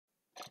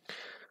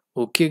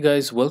Okay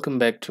guys, welcome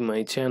back to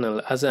my channel.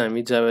 आज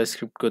हामी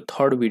JavaScript को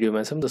थर्ड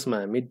भिडियोमा छौं जसमा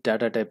हामी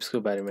डाटा टाइप्सको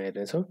बारेमा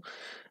हेर्नेछौं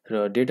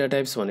र डेटा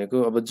टाइप्स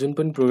भनेको अब जुन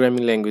पनि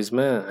प्रोग्रामिङ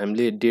ल्याङ्ग्वेजमा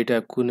हामीले डेटा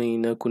कुनै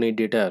न कुनै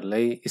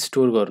डेटाहरुलाई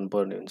स्टोर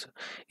गर्नुपर्ने हुन्छ।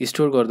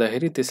 स्टोर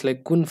गर्दाखेरि त्यसलाई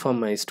कुन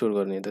फर्ममा स्टोर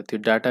गर्ने त त्यो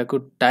डाटाको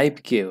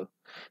टाइप के हो?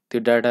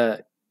 त्यो डाटा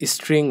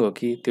स्ट्रिङ हो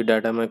कि त्यो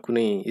डाटामा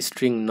कुनै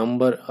स्ट्रिङ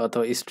नम्बर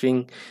अथवा स्ट्रिङ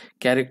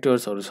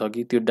क्यारेक्टर्सहरु छ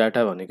कि त्यो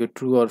डाटा भनेको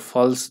ट्रु अर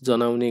फल्स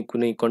जनाउने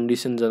कुनै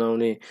कन्डिसन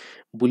जनाउने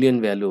बुलियन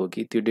भ्यालु हो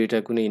कि त्यो डेटा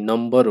कुनै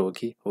नम्बर हो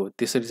कि हो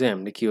त्यसरी चाहिँ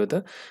हामीले के हो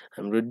त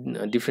हाम्रो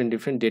डिफ्रेन्ट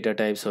डिफ्रेन्ट डेटा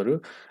टाइप्सहरु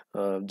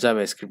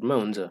जाभास्क्रिप्टमा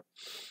हुन्छ।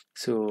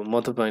 सो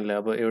म तपाईलाई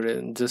अब एउटा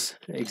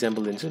जस्ट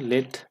एक्जाम्पल दिन्छु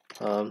late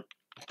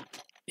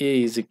a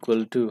is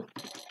equal to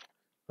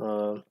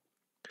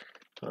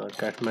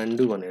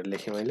Kathmandu भनेर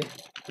लेखेँ मैले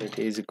late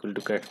a is equal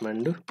to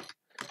Kathmandu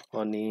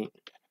अनि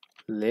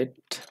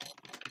late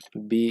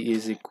b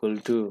is equal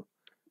to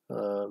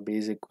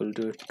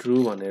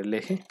true भनेर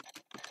लेखेँ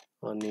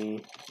अनि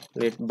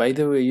लेट बाइ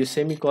द वे यो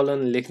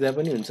सेमिकोलन लेख्दा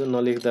पनि हुन्छ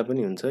नलेख्दा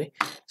पनि हुन्छ है।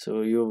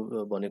 सो यो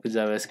भनेको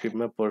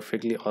जाभास्क्रिप्टमा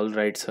पर्फेक्टली अल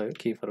राइट छ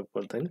केही फरक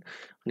पर्दैन।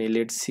 अनि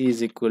late c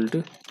is equal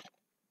to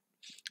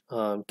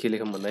के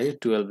लेखौँ भन्दाखेरि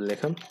 12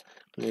 लेखौँ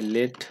अनि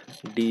late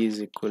d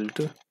is equal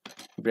to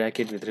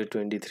bracket भित्र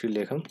 23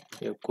 लेखौँ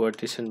यो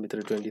कोटेसन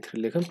भित्र 23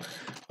 लेखौँ।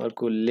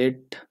 अर्को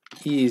late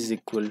e is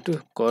equal to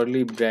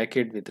curly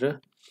bracket भित्र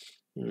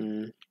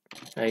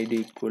id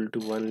इक्वल टु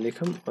 1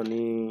 लेखौँ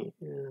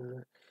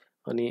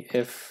अनि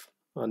f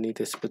अनि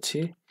त्यसपछि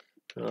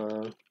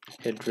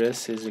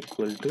address is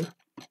equal to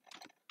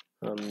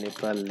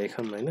Nepal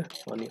लेखौँ हैन।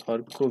 अनि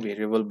अर्को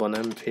भेरिएबल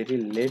बनाऊँ फेरि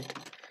late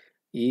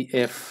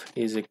ef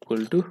is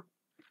equal to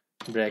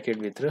bracket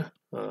भित्र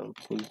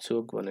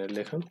फुलचोक भनेर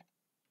लेखौँ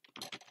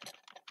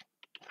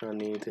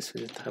अनि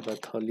त्यसपछि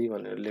थापाथली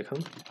भनेर लेखौँ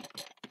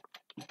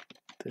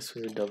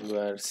त्यसपछि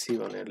wrc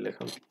भनेर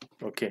लेखौँ।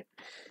 ओके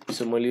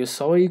सो मैले यो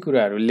सबै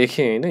कुराहरु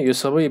लेखेँ हैन यो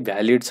सबै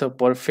भ्यालिड छ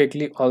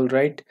पर्फेक्टली अल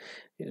राइट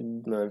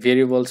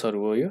भेरिएबल्सहरु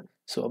हो यो।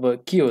 सो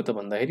अब के हो त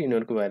भन्दाखेरि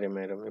यिनीहरुको बारेमा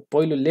हेरौँ।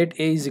 पहिलो late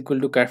a is equal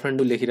to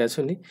Kathmandu लेखिरहेको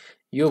छु नि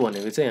यो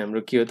भनेको चाहिँ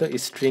हाम्रो के हो त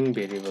स्ट्रिङ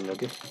भेरिएबल हो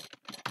के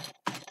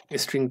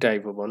स्ट्रिङ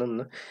टाइप हो भनौँ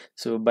न।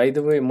 सो बाइ द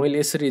वे मैले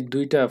यसरी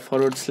दुईटा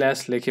फरवर्ड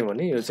स्ल्यास लेखेँ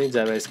भने यो चाहिँ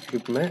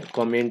जाभास्क्रिप्टमा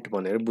कमेन्ट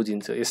भनेर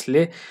बुझिन्छ।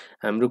 यसले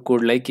हाम्रो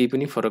कोडलाई केही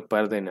पनि फरक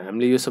पार्दैन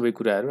हामीले यो सबै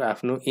कुराहरु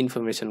आफ्नो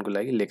इन्फर्मेसनको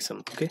लागि लेख्छौं।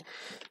 ओके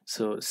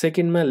सो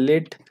सेकेन्डमा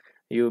लेट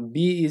यो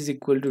b is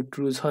equal to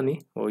true छ नि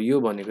हो यो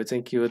भनेको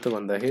चाहिँ के हो त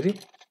भन्दाखेरि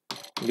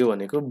यो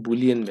भनेको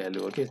बुलियन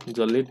भ्यालु हो के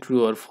जसले true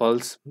or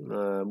falls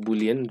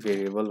Boolean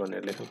variable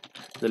भनेर लेखौँ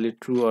जसले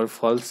ट्रु अर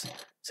फल्स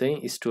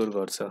चाहिँ स्टोर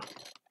गर्छ।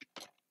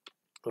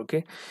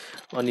 ओके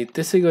अनि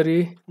त्यसैगरी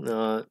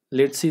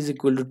late c is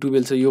equal to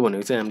 12 छ यो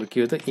भनेको चाहिँ हाम्रो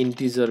के हो त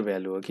इन्टिजर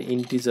भ्यालु हो कि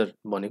इन्टिजर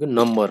भनेको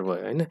नम्बर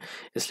भयो हैन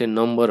यसले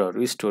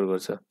नम्बरहरु स्टोर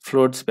गर्छ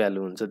फ्लोट्स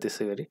भ्यालु हुन्छ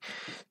त्यसैगरी।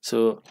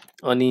 सो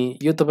अनि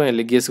यो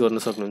तपाईहरुले गेस गर्न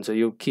सक्नुहुन्छ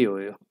यो के हो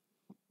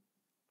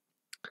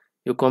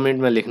यो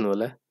कमेन्टमा लेख्नु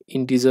होला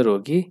इन्टिजर हो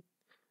कि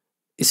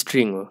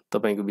स्ट्रिङ हो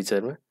तपाईको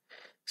विचारमा।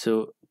 सो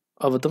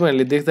अब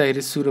तपाईहरुले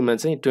देख्दाखेरि सुरुमा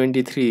चाहिँ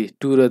 23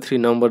 2 र 3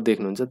 नम्बर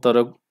देख्नुहुन्छ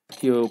तर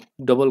यो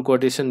डबल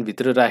कोटेसन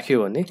भित्र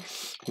राख्यो भने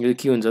यो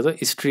के हुन्छ त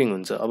स्ट्रिङ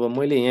हुन्छ। अब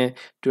मैले यहाँ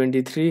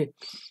 23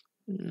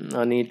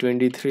 अनि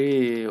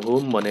 23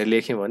 होम भनेर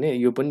लेखेँ भने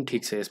यो पनि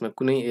ठीक छ यसमा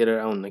कुनै एरर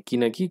आउन्न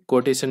किनकि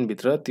कोटेसन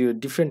भित्र त्यो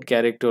डिफ्रेन्ट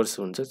क्यारेक्टर्स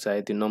हुन्छ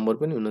चाहे त्यो नम्बर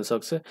पनि हुन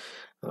सक्छ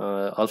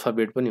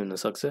अल्फाबेट पनि हुन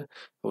सक्छ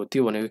हो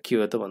त्यो भनेको के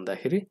हो त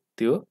भन्दाखेरि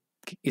त्यो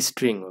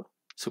स्ट्रिङ हो।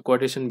 सो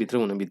कोटेसन भित्र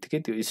हुने बित्तिकै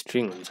त्यो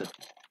स्ट्रिङ हुन्छ।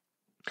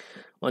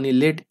 अनि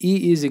late e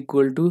is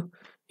equal to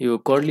यो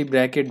कर्ली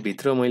ब्र्याकेट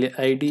भित्र मैले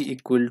id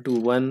इक्वल टु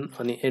 1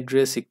 अनि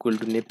एड्रेस इक्वल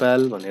टु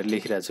नेपाल भनेर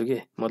लेखिरहेको छु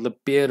के मतलब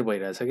पेयर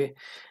भइरहेछ के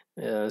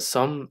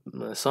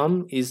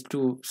सम इज टु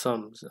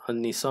सम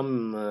अनि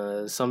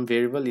some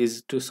variable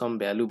is to some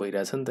value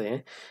भइरहेछ नि त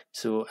यहाँ।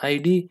 सो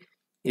id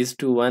इज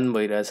टु 1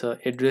 भइरहेछ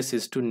एड्रेस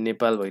इज टु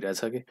नेपाल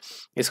भइरहेछ के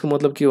यसको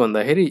मतलब के हो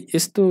भन्दाखेरि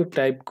यस्तो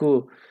टाइपको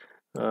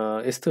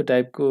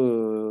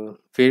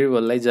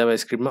भेरिएबललाई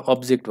जाभास्क्रिप्टमा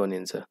अब्जेक्ट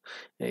भनिन्छ।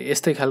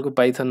 यस्तै खालको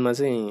पाइथनमा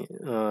चाहिँ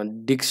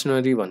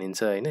डिक्सनरी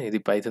भनिन्छ हैन यदि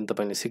पाइथन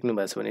तपाईले सिक्नु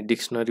भएको छ भने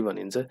डिक्सनरी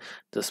भनिन्छ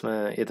जसमा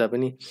यता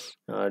पनि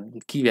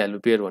की भ्यालु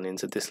पेयर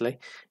भनिन्छ त्यसलाई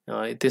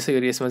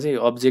त्यसैगरी यसमा चाहिँ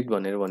अब्जेक्ट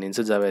भनेर भनिन्छ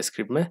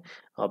जाभास्क्रिप्टमा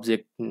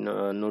अब्जेक्ट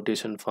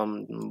नोटेसन फर्म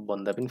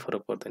भन्दा पनि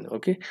फरक पर्दैन।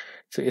 ओके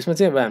सो यसमा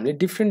चाहिँ अब हामीले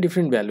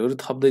डिफ्रेन्ट भ्यालुहरु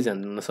थप्दै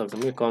जान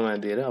सक्छौं के कमा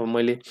दिएर अब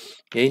मैले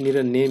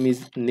यहीँनिर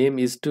नेम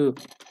इज टु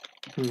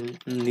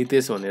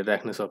नितेश भनेर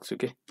राख्न सक्छु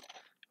के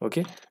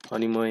ओके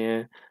अनि म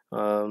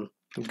यहाँ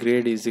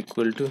grade is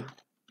equal to a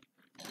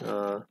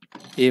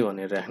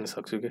भनेर राख्न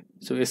सक्छु के।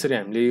 सो यसरी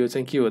हामीले यो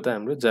चाहिँ के हो त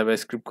हाम्रो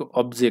जाभास्क्रिप्टको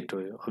अब्जेक्ट हो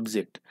यो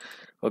अब्जेक्ट।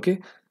 ओके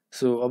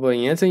सो अब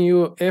यहाँ चाहिँ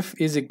यो f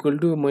इज इक्वल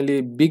टु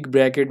मैले बिग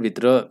ब्र्याकेट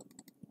भित्र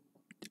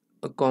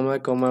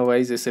कमा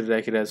वाइज यसरी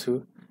राखिरहेको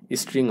छु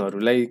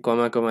स्ट्रिङहरुलाई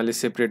कमाले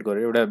सेपरेट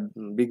गरेर एउटा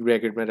बिग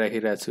ब्र्याकेटमा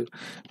राखिरहेको छु।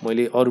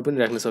 मैले अरु पनि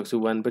राख्न सक्छु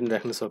 1 पनि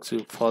राख्न सक्छु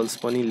फल्स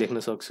पनि लेख्न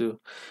सक्छु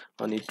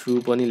अनि ट्रु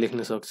पनि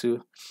लेख्न सक्छु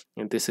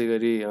अनि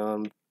त्यसैगरी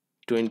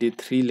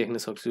 23 लेख्न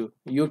सक्छु।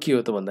 यो के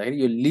हो त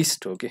भन्दाखेरि यो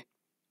लिस्ट हो के।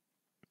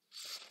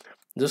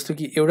 जस्तो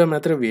कि एउटा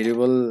मात्र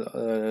भेरिएबल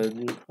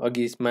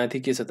अघि माथि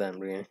के छ त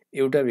हाम्रो यहाँ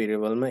एउटा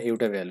भेरिएबलमा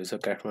एउटा भ्यालु छ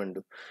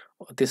काठमाडौँ,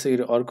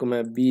 त्यसैगरी अर्कोमा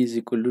b is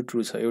equal to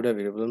true छ, एउटा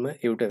भेरिएबलमा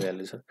एउटा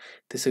भ्यालु छ,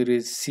 त्यसैगरी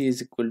c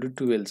इज इक्वल टु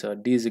 12 छ,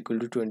 d is equal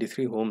to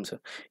 23 home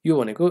छ। यो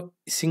भनेको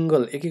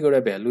सिङ्गल एक एकवटा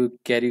भ्यालु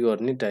क्यारी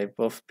गर्ने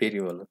टाइप अफ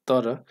भेरिएबल हो।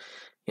 तर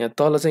यहाँ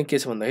तल चाहिँ के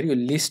छ भन्दाखेरि यो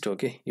लिस्ट हो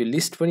के। यो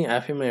लिस्ट पनि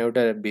आफैमा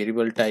एउटा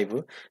भेरिएबल टाइप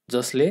हो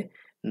जसले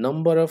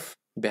नम्बर अफ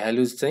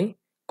भ्यालुज चाहिँ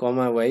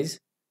कमा वाइज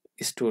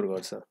स्टोर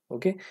गर्छ।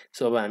 ओके,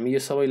 सो अब हामी यो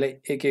सबैलाई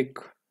एक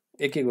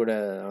एकवटा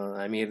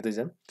हामी हेर्दै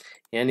जाऊँ।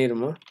 यहाँनिर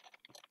म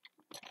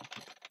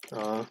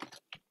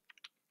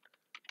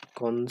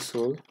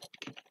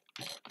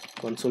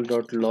console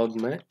डट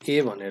लगमा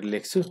ए भनेर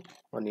लेख्छु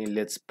अनि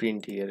लेट्स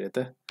प्रिन्ट हियर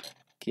यता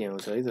के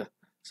आउँछ है त।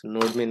 सो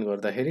नोड मेन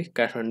गर्दाखेरि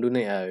काठमाडौँ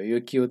नै आयो। यो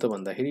के हो त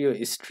भन्दाखेरि यो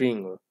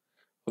स्ट्रिङ हो।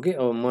 ओके,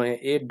 अब म यहाँ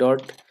ए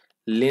डट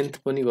लेन्थ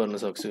पनि गर्न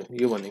सक्छु।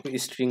 यो भनेको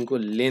स्ट्रिङको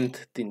लेन्थ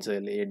दिन्छ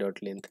यसले, ए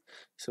डट लेन्थ।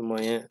 सो म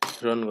यहाँ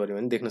रन गऱ्यो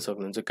भने देख्न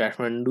सक्नुहुन्छ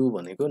काठमाडौँ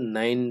भनेको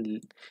 9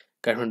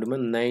 काठमाडौँमा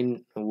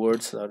 9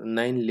 वर्ड्स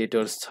 9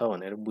 लेटर्स छ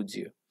भनेर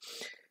बुझियो।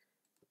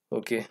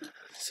 ओके,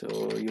 सो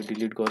यो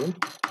डिलिट गरौँ।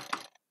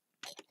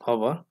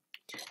 अब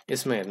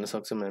यसमा हेर्न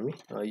सक्छौँ हामी,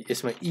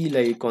 यसमा ई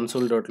लाई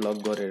कन्सोल डट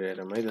लग गरेर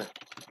हेरौँ है त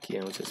के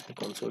आउँछ यसमा।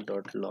 कन्सोल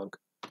डट लग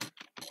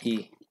ई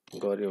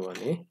गर्यो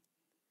भने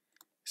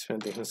यसमा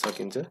देख्न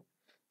सकिन्छ।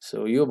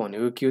 सो यो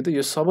भनेको के हो त,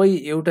 यो सबै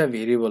एउटा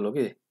भेरिएबल हो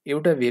के।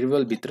 एउटा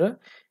भेरिएबल भित्र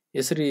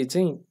यसरी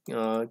चाहिँ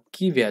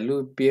की भ्यालु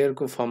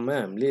पेयरको फर्ममा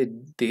हामीले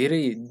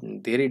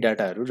धेरै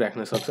डाटाहरू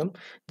राख्न सक्छौँ,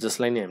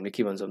 जसलाई नै हामीले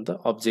के भन्छौँ त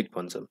अब्जेक्ट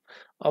भन्छौँ।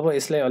 अब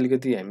यसलाई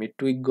अलिकति हामी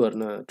ट्विक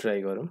गर्न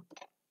ट्राई गरौँ।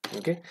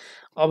 ओके,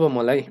 अब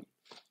मलाई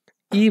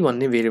ई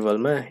भन्ने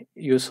भेरिएबलमा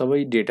यो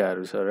सबै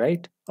डेटाहरू छ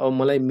राइट। अब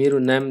मलाई मेरो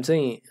नाम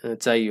चाहिँ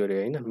चाहियो अरे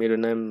होइन, मेरो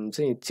नाम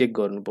चाहिँ चेक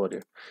गर्नु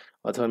पर्यो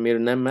अथवा मेरो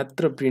नाम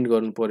मात्र प्रिन्ट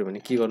गर्नु पर्यो भने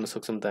के गर्न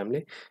सक्छौँ त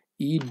हामीले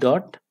ई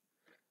डट,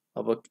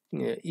 अब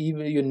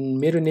यो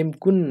मेरो नेम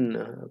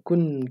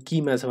कुन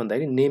कीमा छ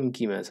भन्दाखेरि नेम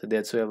कीमा छ।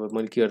 द्याट्स वाइ अब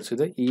मैले के गर्छु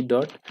त ई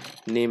डट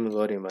नेम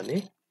गरेँ भने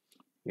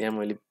यहाँ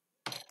मैले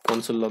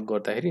कन्सोल लग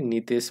गर्दाखेरि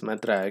नितेश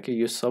मात्र आयो कि।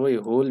 यो सबै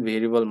होल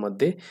भेरिएबल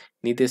मध्ये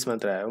नितेश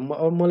मात्र आयो।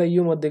 अब मलाई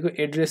यो मध्येको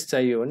एड्रेस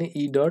चाहियो भने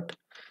ई डट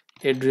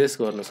एड्रेस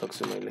गर्न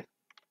सक्छु मैले।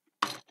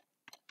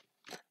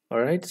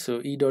 अलराइट, सो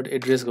ई डट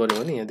एड्रेस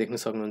गऱ्यो भने यहाँ देख्न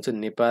सक्नुहुन्छ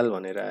नेपाल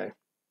भनेर आयो।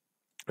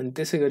 अनि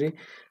त्यसै गरी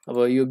अब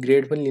यो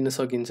ग्रेड पनि लिन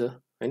सकिन्छ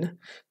हैन।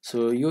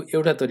 सो यो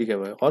एउटा तरिका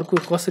भयो। अर्को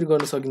कसरी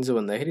गर्न सकिन्छ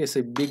भन्दाखेरि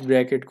यसै बिग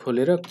ब्र्याकेट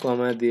खोलेर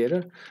कमा दिएर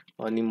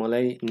अनि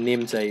मलाई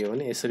नेम चाहियो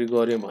भने यसरी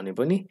गर्यो भने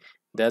पनि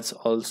द्याट्स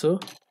अल्सो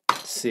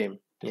सेम,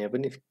 यहाँ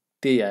पनि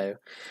त्यही आयो।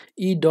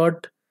 ई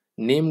डट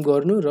नेम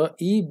गर्नु र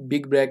ई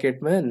बिग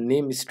ब्र्याकेटमा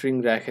नेम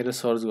स्ट्रिङ राखेर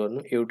सर्च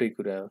गर्नु एउटै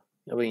कुरा हो।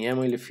 अब यहाँ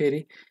मैले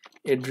फेरि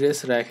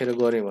एड्रेस राखेर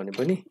गरेँ भने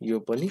पनि यो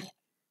पनि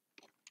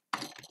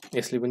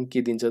यसले पनि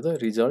के दिन्छ त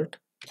रिजल्ट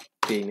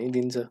त्यही नै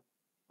दिन्छ।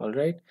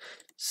 अलराइट,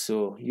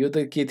 सो यो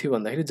त के थियो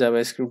भन्दाखेरि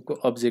जाभास्क्रिप्टको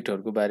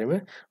अब्जेक्टहरूको बारेमा।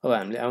 अब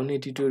हामीले आउने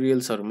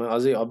ट्युटोरियल्सहरूमा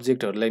अझै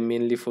अब्जेक्टहरूलाई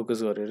मेनली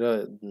फोकस गरेर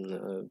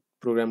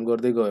प्रोग्राम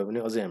गर्दै गयो भने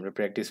अझै हाम्रो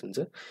प्र्याक्टिस हुन्छ।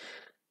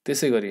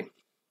 त्यसै गरी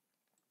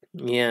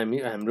यहाँ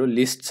हाम्रो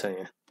लिस्ट छ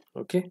यहाँ।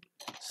 ओके,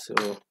 सो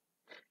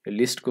यो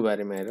लिस्टको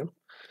बारेमा हेरौँ।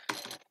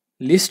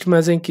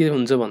 लिस्टमा चाहिँ के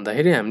हुन्छ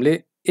भन्दाखेरि हामीले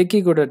एक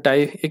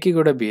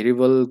एकवटा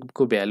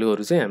भेरिएबलको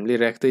भ्यालुहरू चाहिँ हामीले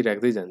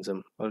राख्दै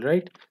जान्छौँ।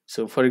 अलराइट,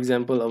 सो फर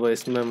इक्जाम्पल अब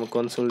यसमा म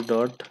कन्सोल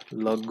डट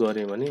लग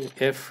गरेँ भने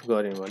एफ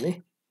गरेँ भने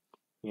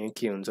यहाँ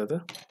के हुन्छ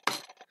त,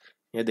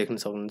 यहाँ देख्न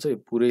सक्नुहुन्छ यो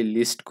पुरै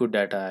लिस्टको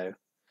डाटा आयो।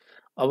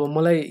 अब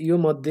मलाई यो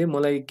मध्ये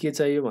मलाई के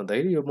चाहियो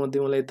भन्दाखेरि यो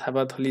मध्ये मलाई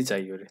थापाथली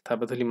चाहियो अरे,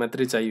 थापाथली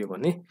मात्रै चाहियो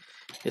भने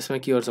यसमा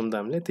के गर्छौँ त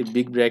हामीले त्यो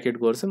बिग ब्र्याकेट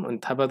गर्छौँ। अनि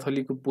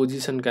थापाथलीको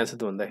पोजिसन कहाँ छ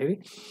त भन्दाखेरि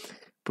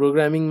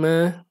प्रोग्रामिङमा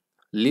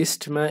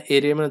लिस्टमा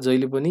एरेमा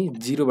जहिले पनि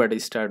 0 बाट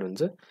स्टार्ट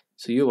हुन्छ।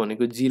 सो यो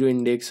भनेको 0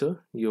 इन्डेक्स हो,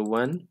 यो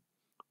 1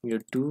 यो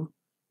 2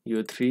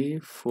 यो 3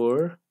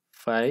 4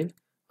 5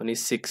 अनि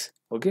 6।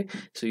 ओके,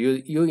 सो यो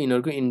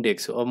यिनीहरूको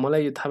इन्डेक्स हो। अब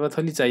मलाई यो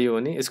थापाथली चाहियो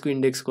भने यसको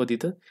इन्डेक्स कति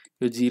त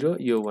यो 0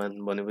 यो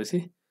 1 भनेपछि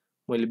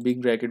मैले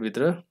बिग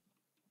ब्र्याकेटभित्र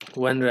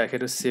 1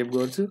 राखेर सेभ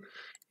गर्छु।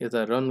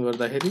 यता रन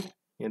गर्दाखेरि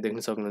यहाँ देख्न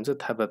सक्नुहुन्छ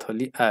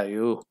थापाथली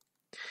आयो।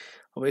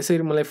 अब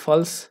यसरी मलाई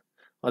फल्स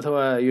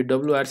अथवा यो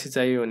डब्लुआरसी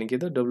चाहियो भने के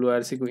त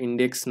डब्लुआरसी को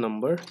इन्डेक्स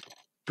नम्बर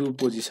 2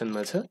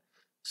 पोजिसनमा छ।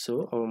 सो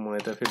अब म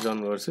यता फेरि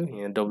रन गर्छु,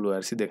 यहाँ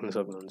डब्लुआरसी देख्न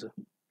सक्नुहुन्छ।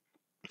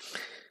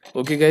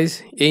 ओके गाइज,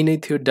 यही नै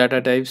थियो डाटा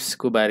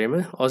टाइप्सको बारेमा।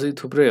 अझै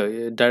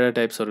थुप्रै डाटा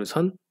टाइप्सहरू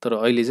छन्, तर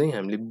अहिले चाहिँ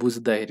हामीले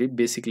बुझ्दाखेरि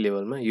बेसिक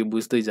लेभलमा यो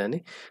बुझ्दै जाने,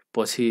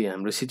 पछि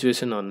हाम्रो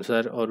सिचुएसन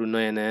अनुसार अरू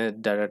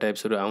नयाँ डाटा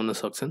टाइप्सहरू आउन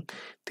सक्छन्,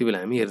 त्यो बेला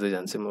हामी हेर्दै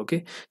जान्छौँ।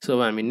 ओके, सो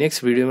अब हामी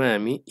नेक्स्ट भिडियोमा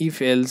हामी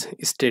इफ एल्स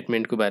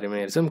स्टेटमेन्टको बारेमा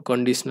हेर्छौँ,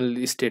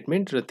 कन्डिसनल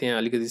स्टेटमेन्ट, र त्यहाँ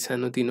अलिकति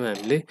सानोतिनो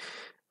हामीले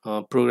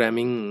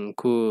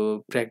प्रोग्रामिङको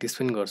प्र्याक्टिस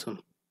पनि गर्छौँ।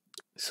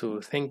 So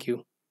thank you.